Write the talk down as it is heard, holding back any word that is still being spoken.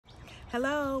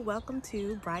Hello, welcome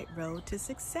to Bright Road to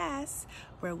Success,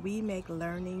 where we make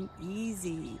learning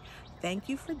easy. Thank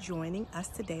you for joining us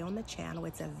today on the channel.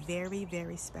 It's a very,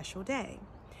 very special day.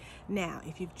 Now,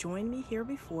 if you've joined me here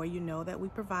before, you know that we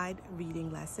provide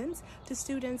reading lessons to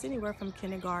students anywhere from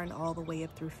kindergarten all the way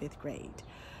up through 5th grade.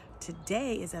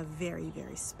 Today is a very,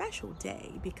 very special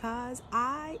day because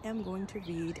I am going to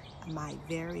read my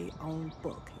very own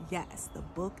book. Yes, the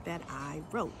book that I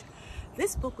wrote.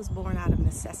 This book was born out of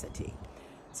necessity.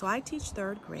 So I teach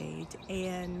 3rd grade,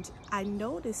 and I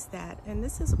noticed that, and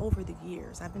this is over the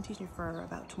years, I've been teaching for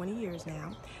about 20 years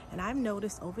now, and I've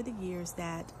noticed over the years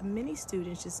that many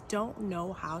students just don't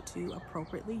know how to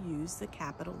appropriately use the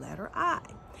capital letter I.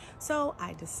 So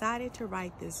I decided to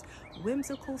write this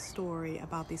whimsical story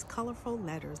about these colorful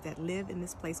letters that live in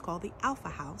this place called the Alpha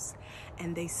House,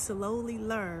 and they slowly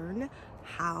learn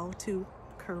how to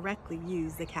correctly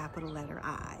use the capital letter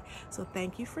I. So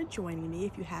thank you for joining me.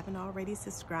 If you haven't already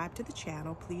subscribed to the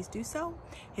channel, please do so.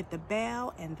 Hit the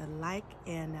bell and the like,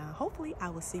 and hopefully I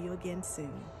will see you again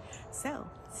soon. So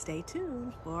stay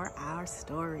tuned for our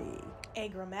story. A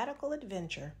Grammatical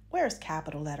Adventure. Where's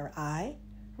capital letter I?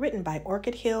 Written by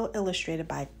Orchid Hill, illustrated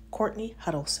by Courtney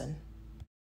Huddleston.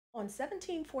 On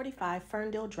 1745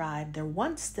 Ferndale Drive, there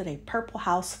once stood a purple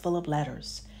house full of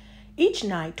letters. Each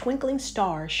night, twinkling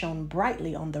stars shone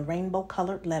brightly on the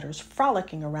rainbow-colored letters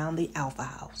frolicking around the Alpha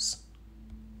House.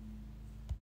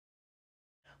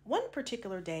 One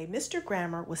particular day, Mr.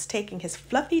 Grammer was taking his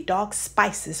fluffy dog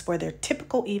Spices for their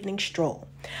typical evening stroll.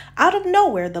 Out of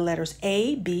nowhere, the letters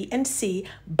A, B, and C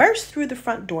burst through the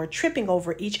front door, tripping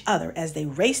over each other as they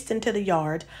raced into the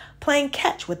yard, playing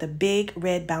catch with a big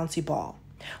red bouncy ball.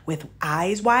 With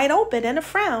eyes wide open and a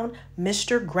frown,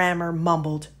 Mr. Grammer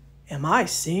mumbled, "Am I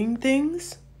seeing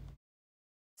things?"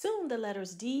 Soon the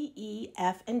letters D, E,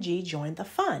 F, and G joined the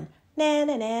fun. Na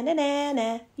na na na na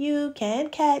na, you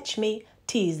can't catch me,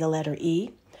 teased the letter E.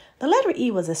 The letter E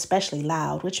was especially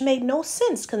loud, which made no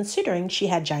sense considering she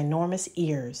had ginormous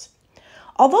ears.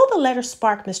 Although the letter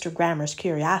sparked Mr. Grammer's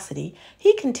curiosity,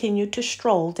 he continued to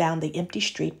stroll down the empty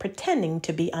street pretending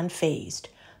to be unfazed.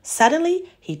 Suddenly,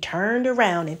 he turned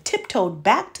around and tiptoed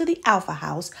back to the Alpha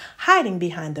House, hiding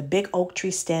behind the big oak tree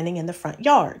standing in the front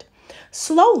yard.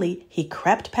 Slowly, he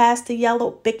crept past the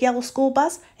big yellow school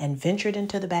bus and ventured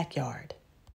into the backyard.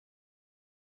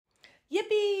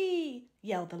 "Yippee!"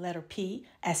 yelled the letter P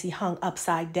as he hung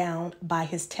upside down by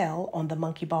his tail on the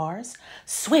monkey bars.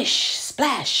 Swish,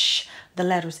 splash! The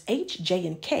letters H, J,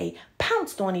 and K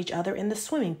pounced on each other in the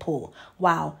swimming pool,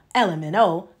 while L, M, and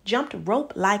O jumped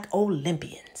rope like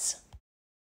Olympians.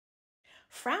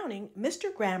 Frowning,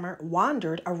 Mr. Grammer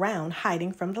wandered around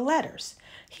hiding from the letters.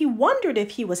 He wondered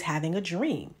if he was having a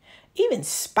dream. Even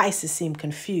Spices seemed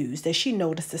confused as she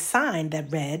noticed a sign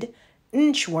that read,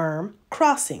 "Inchworm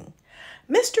Crossing."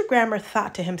 Mr. Grammer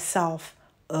thought to himself,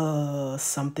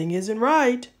 something isn't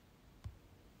right.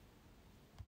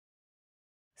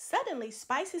 Suddenly,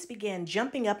 Spices began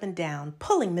jumping up and down,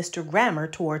 pulling Mr. Grammer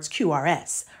towards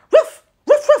QRS. "Roof,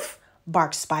 roof, roof,"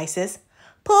 barked Spices.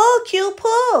 "Pull, Q,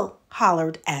 pull,"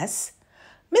 hollered S.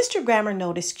 Mr. Grammer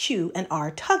noticed Q and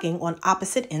R tugging on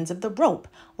opposite ends of the rope,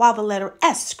 while the letter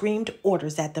S screamed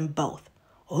orders at them both.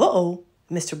 "Uh-oh,"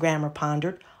 Mr. Grammer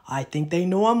pondered. "I think they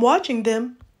know I'm watching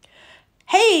them."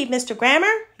 "Hey, Mr.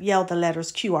 Grammer," yelled the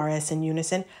letters QRS in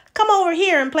unison. "Come over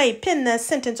here and play Pin the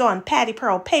Sentence on Patty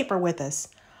Pearl paper with us."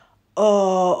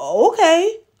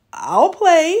 Okay, I'll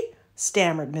play,"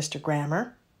 stammered Mr.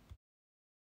 Grammer.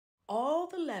 All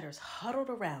the letters huddled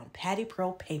around Patty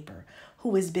Pearl Paper, who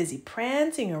was busy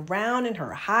prancing around in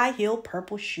her high-heeled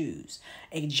purple shoes,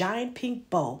 a giant pink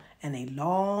bow, and a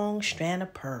long strand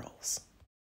of pearls.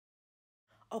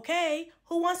 "Okay,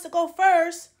 who wants to go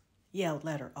first?" yelled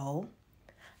letter O.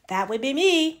 "That would be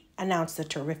me," announced the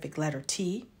terrific letter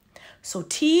T. So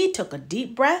T took a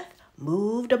deep breath,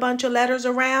 moved a bunch of letters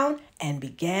around, and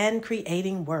began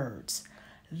creating words.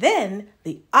 Then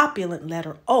the opulent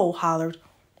letter O hollered,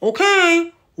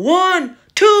 "Okay, 1,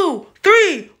 2,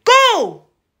 3, go!"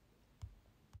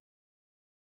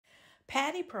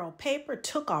 Patty Pearl Paper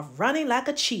took off running like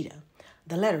a cheetah.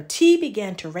 The letter T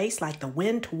began to race like the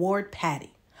wind toward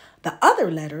Patty. The other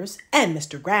letters and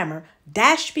Mr. Grammer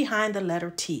dashed behind the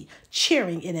letter T,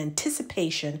 cheering in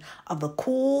anticipation of the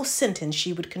cool sentence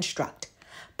she would construct.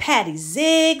 Patty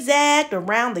zigzagged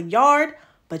around the yard,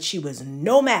 but she was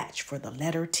no match for the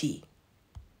letter T.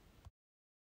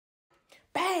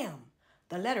 Bam!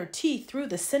 The letter T threw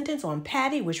the sentence on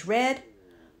Patty, which read,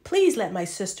 "Please let my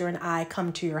sister and I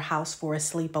come to your house for a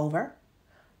sleepover."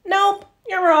 "Nope,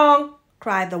 you're wrong,"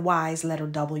 cried the wise letter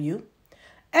W.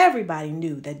 Everybody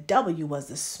knew that W was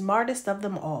the smartest of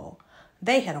them all.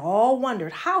 They had all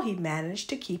wondered how he managed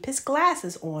to keep his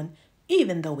glasses on,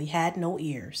 even though he had no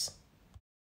ears.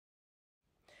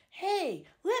 "Hey,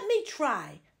 let me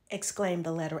try," exclaimed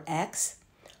the letter X.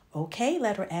 "Okay,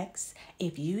 letter X,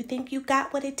 if you think you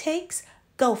got what it takes,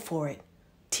 go for it,"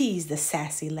 teased the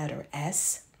sassy letter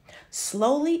S.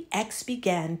 Slowly, X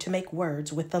began to make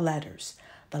words with the letters.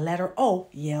 The letter O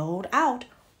yelled out,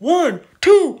 "1,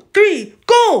 2, 3,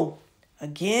 go!"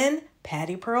 Again,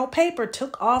 Patty Pearl Paper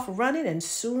took off running, and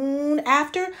soon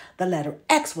after, the letter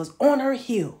X was on her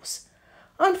heels.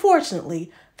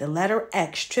 Unfortunately, the letter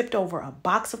X tripped over a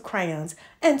box of crayons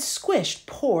and squished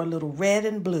poor little Red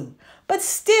and Blue, but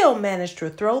still managed to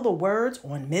throw the words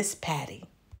on Miss Patty.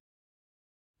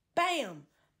 Bam!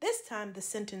 This time the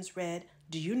sentence read,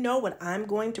 "Do you know what I'm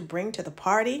going to bring to the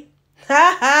party?"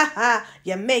 "Ha ha ha!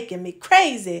 You're making me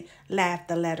crazy," laughed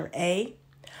the letter A.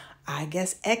 "I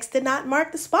guess X did not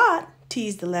mark the spot,"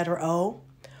 teased the letter O.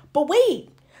 "But wait,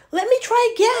 let me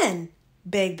try again,"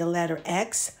 begged the letter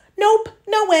X. "Nope,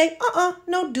 no way,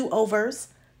 no do-overs,"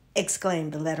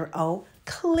 exclaimed the letter O,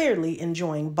 clearly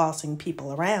enjoying bossing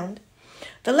people around.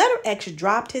 The letter X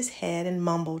dropped his head and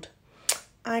mumbled,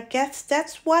 "I guess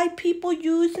that's why people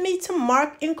use me to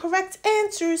mark incorrect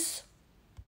answers."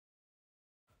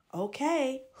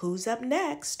 "Okay, who's up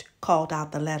next?" called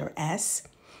out the letter S.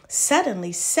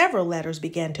 Suddenly, several letters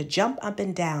began to jump up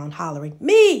and down, hollering,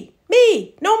 "Me,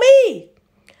 me, no me."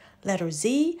 "Letter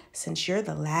Z, since you're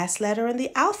the last letter in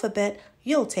the alphabet,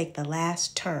 you'll take the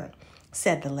last turn,"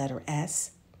 said the letter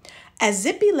S. As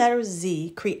zippy letter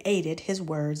Z created his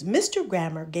words, Mr.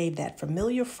 Grammar gave that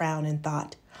familiar frown and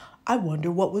thought, "I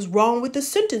wonder what was wrong with the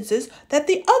sentences that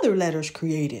the other letters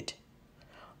created."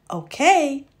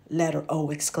 "Okay," letter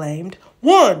O exclaimed.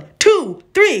 1, 2,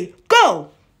 3,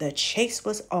 go!" The chase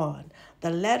was on. The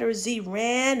letter Z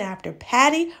ran after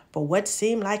Patty for what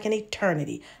seemed like an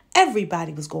eternity.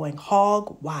 Everybody was going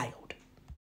hog wild.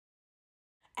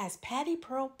 As Patty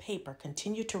Pearl Paper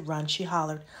continued to run, she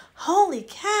hollered, "Holy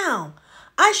cow!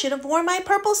 I should have worn my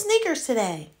purple sneakers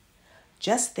today."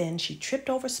 Just then, she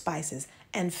tripped over Spices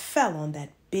and fell on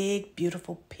that big,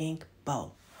 beautiful pink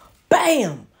bow.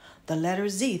 Bam! The letter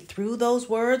Z threw those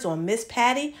words on Miss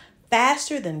Patty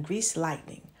faster than greased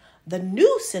lightning. The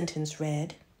new sentence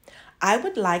read, "I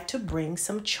would like to bring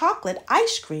some chocolate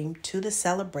ice cream to the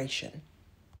celebration."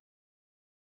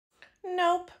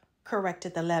 "Nope,"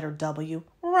 corrected the letter W.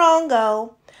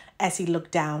 "Wrongo," as he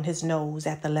looked down his nose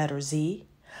at the letter Z.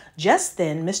 Just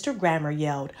then, Mr. Grammar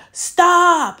yelled,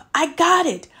 "Stop! I got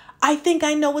it! I think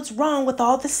I know what's wrong with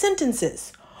all the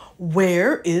sentences.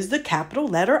 Where is the capital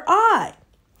letter I?"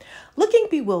 Looking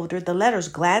bewildered, the letters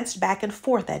glanced back and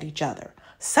forth at each other.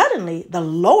 Suddenly, the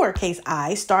lowercase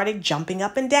I started jumping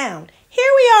up and down.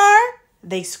 "Here we are,"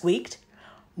 they squeaked.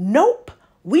 "Nope,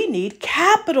 we need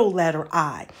capital letter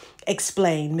I,"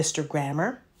 explained Mr.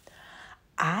 Grammar.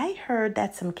 "I heard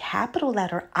that some capital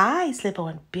letter I's live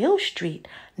on Bill Street,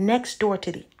 next door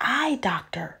to the eye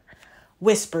doctor,"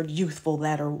 whispered youthful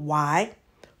letter Y.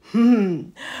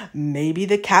 Maybe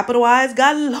the capital I's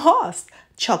got lost,"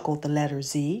 chuckled the letter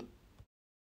Z.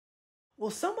 "Will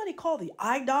somebody call the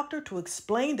eye doctor to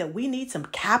explain that we need some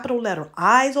capital letter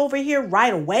I's over here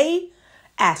right away?"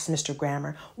 asked Mr.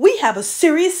 Grammar. "We have a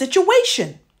serious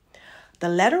situation." The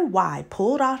letter Y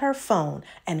pulled out her phone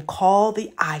and called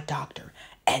the eye doctor.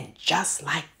 And just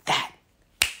like that,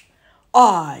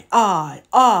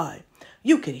 I.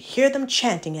 You could hear them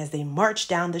chanting as they marched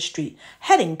down the street,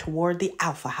 heading toward the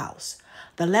Alpha House.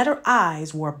 The letter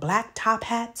I's wore black top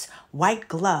hats, white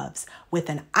gloves, with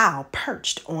an owl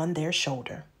perched on their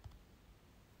shoulder.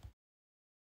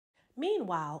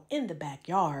 Meanwhile, in the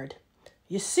backyard,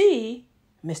 "You see,"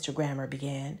 Mr. Grammar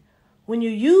began, "when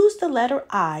you use the letter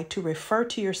I to refer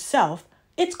to yourself,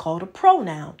 it's called a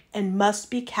pronoun and must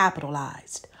be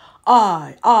capitalized."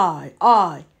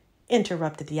 I,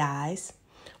 interrupted the I's.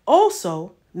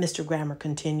 "Also," Mr. Grammar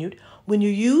continued, "when you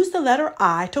use the letter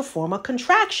I to form a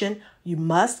contraction, you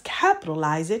must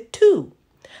capitalize it too."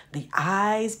 The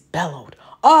I's bellowed,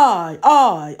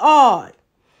 I.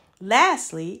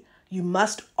 Lastly, you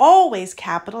must always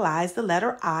capitalize the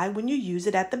letter I when you use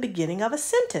it at the beginning of a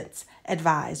sentence,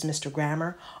 advised Mr.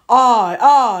 Grammar.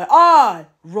 I,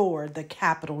 roared the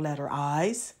capital letter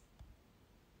I's.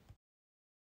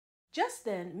 Just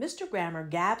then, Mr. Grammar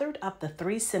gathered up the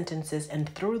 3 sentences and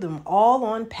threw them all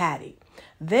on Patty.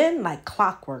 Then, like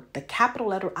clockwork, the capital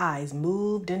letter I's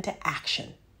moved into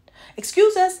action.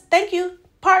 "Excuse us, thank you,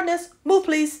 pardon us, move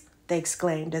please," they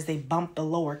exclaimed as they bumped the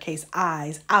lowercase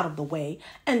I's out of the way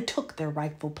and took their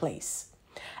rightful place.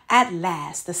 At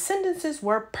last, the sentences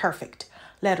were perfect.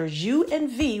 Letters U and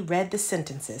V read the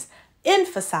sentences,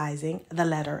 emphasizing the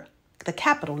letter the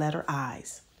capital letter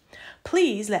I's.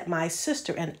 Please let my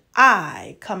sister and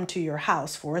I come to your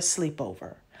house for a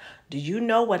sleepover. Do you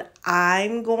know what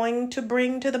I'm going to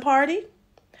bring to the party?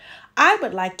 I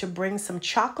would like to bring some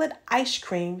chocolate ice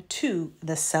cream to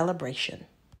the celebration.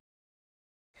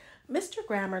 Mr.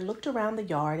 Grammer looked around the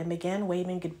yard and began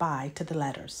waving goodbye to the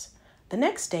letters. The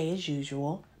next day, as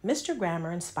usual, Mr.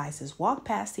 Grammer and Spices walked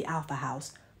past the Alpha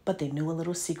House, but they knew a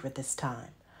little secret this time.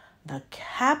 The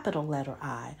capital letter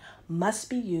I must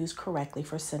be used correctly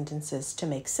for sentences to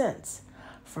make sense.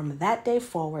 From that day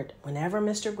forward, whenever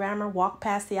Mr. Grammer walked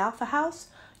past the Alpha House,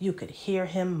 you could hear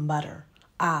him mutter,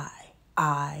 I,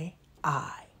 I.